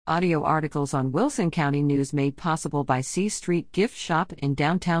Audio articles on Wilson County News made possible by C Street Gift Shop in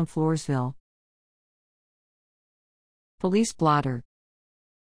downtown Floresville. Police Blotter.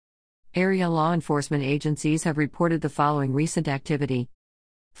 Area law enforcement agencies have reported the following recent activity.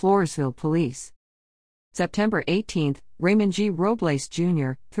 Floresville Police. September 18, Raymond G. Robles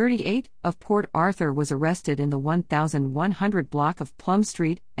Jr., 38, of Port Arthur was arrested in the 1100 block of Plum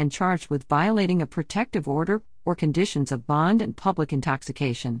Street and charged with violating a protective order or conditions of bond and public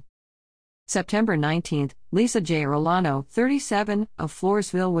intoxication. September 19, Lisa J. Rolano, 37, of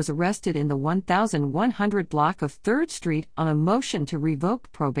Floresville was arrested in the 1100 block of 3rd Street on a motion to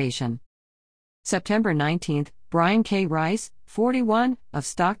revoke probation. September 19, Brian K. Rice, 41, of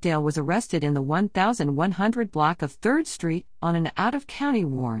Stockdale was arrested in the 1100 block of 3rd Street on an out-of-county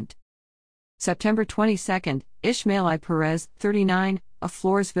warrant. September 22, Ishmael I. Perez, 39, of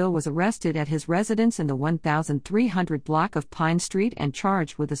Floresville was arrested at his residence in the 1300 block of Pine Street and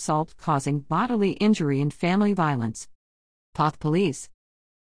charged with assault causing bodily injury and family violence. Poth Police.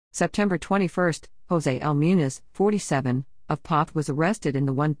 September 21, Jose L. Muniz, 47, of Poth was arrested in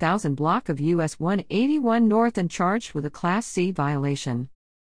the 1000 block of US 181 North and charged with a Class C violation.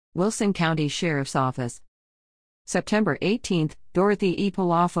 Wilson County Sheriff's Office. September 18, Dorothy E.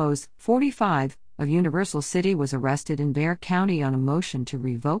 Palafos, 45, of Universal City was arrested in Bexar County on a motion to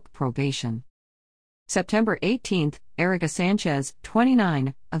revoke probation. September 18, Erica Sanchez,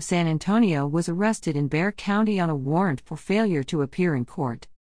 29, of San Antonio was arrested in Bexar County on a warrant for failure to appear in court.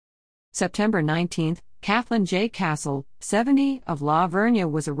 September 19, Kathleen J. Castle, 70, of La Vernia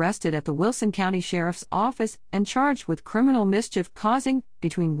was arrested at the Wilson County Sheriff's Office and charged with criminal mischief causing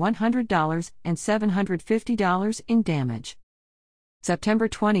between $100 and $750 in damage. September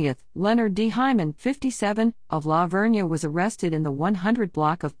 20, Leonard D. Hyman, 57, of La Vernia was arrested in the 100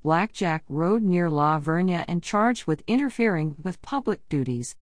 block of Blackjack Road near La Vernia and charged with interfering with public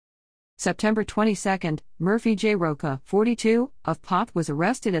duties. September 22, Murphy J. Roca, 42, of Poth was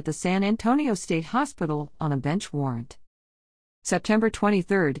arrested at the San Antonio State Hospital on a bench warrant. September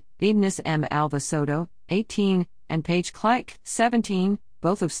 23, Ignace M. Alva Soto, 18, and Paige Kleik, 17,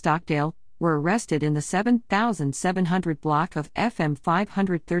 both of Stockdale, were arrested in the 7700 block of FM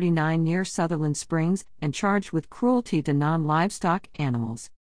 539 near Sutherland Springs and charged with cruelty to non-livestock animals.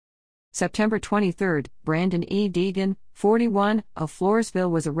 September 23, Brandon E. Deegan, 41, of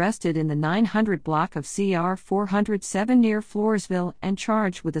Floresville was arrested in the 900 block of CR 407 near Floresville and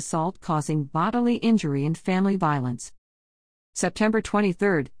charged with assault causing bodily injury and family violence. September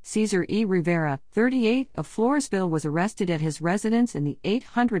 23, Cesar E. Rivera, 38, of Floresville was arrested at his residence in the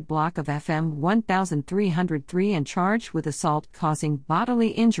 800 block of FM 1303 and charged with assault causing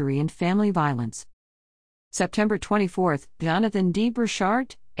bodily injury and family violence. September 24, Jonathan D.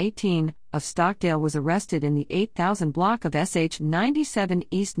 Burchard, 18, of Stockdale was arrested in the 8000 block of SH 97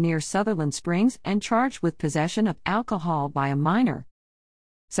 East near Sutherland Springs and charged with possession of alcohol by a minor.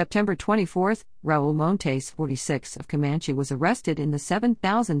 September 24, Raul Montes, 46, of Comanche was arrested in the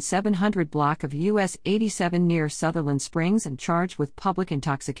 7700 block of US 87 near Sutherland Springs and charged with public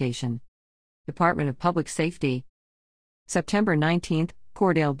intoxication. Department of Public Safety. September 19,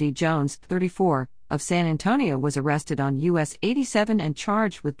 Cordell D. Jones, 34, of San Antonio was arrested on US 87 and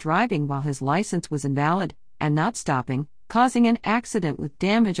charged with driving while his license was invalid and not stopping, causing an accident with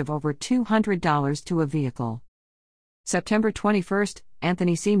damage of over $200 to a vehicle. September 21,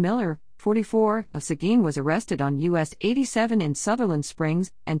 Anthony C. Miller, 44, of Seguin was arrested on US 87 in Sutherland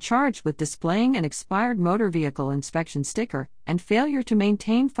Springs and charged with displaying an expired motor vehicle inspection sticker and failure to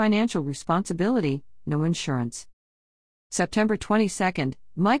maintain financial responsibility, no insurance. September 22,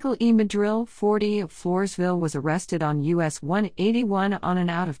 Michael E. Madrill, 40, of Floresville was arrested on US 181 on an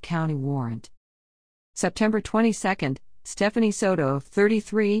out-of-county warrant. September 22, Stephanie Soto,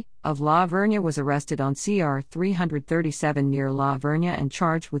 33, of La Vernia was arrested on CR 337 near La Vernia and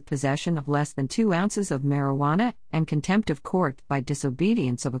charged with possession of less than 2 ounces of marijuana and contempt of court by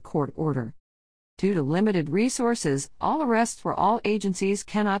disobedience of a court order. Due to limited resources, all arrests for all agencies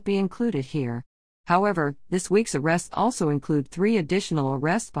cannot be included here. However, this week's arrests also include 3 additional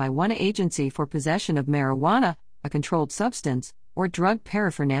arrests by one agency for possession of marijuana, a controlled substance, or drug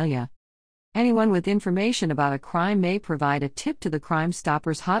paraphernalia. Anyone with information about a crime may provide a tip to the Crime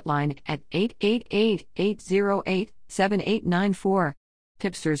Stoppers hotline at 888-808-7894.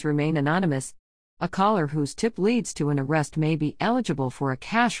 Tipsters remain anonymous. A caller whose tip leads to an arrest may be eligible for a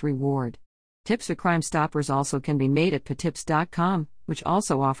cash reward. Tips to Crime Stoppers also can be made at patips.com, which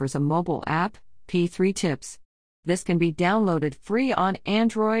also offers a mobile app, P3 Tips. This can be downloaded free on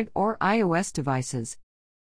Android or iOS devices.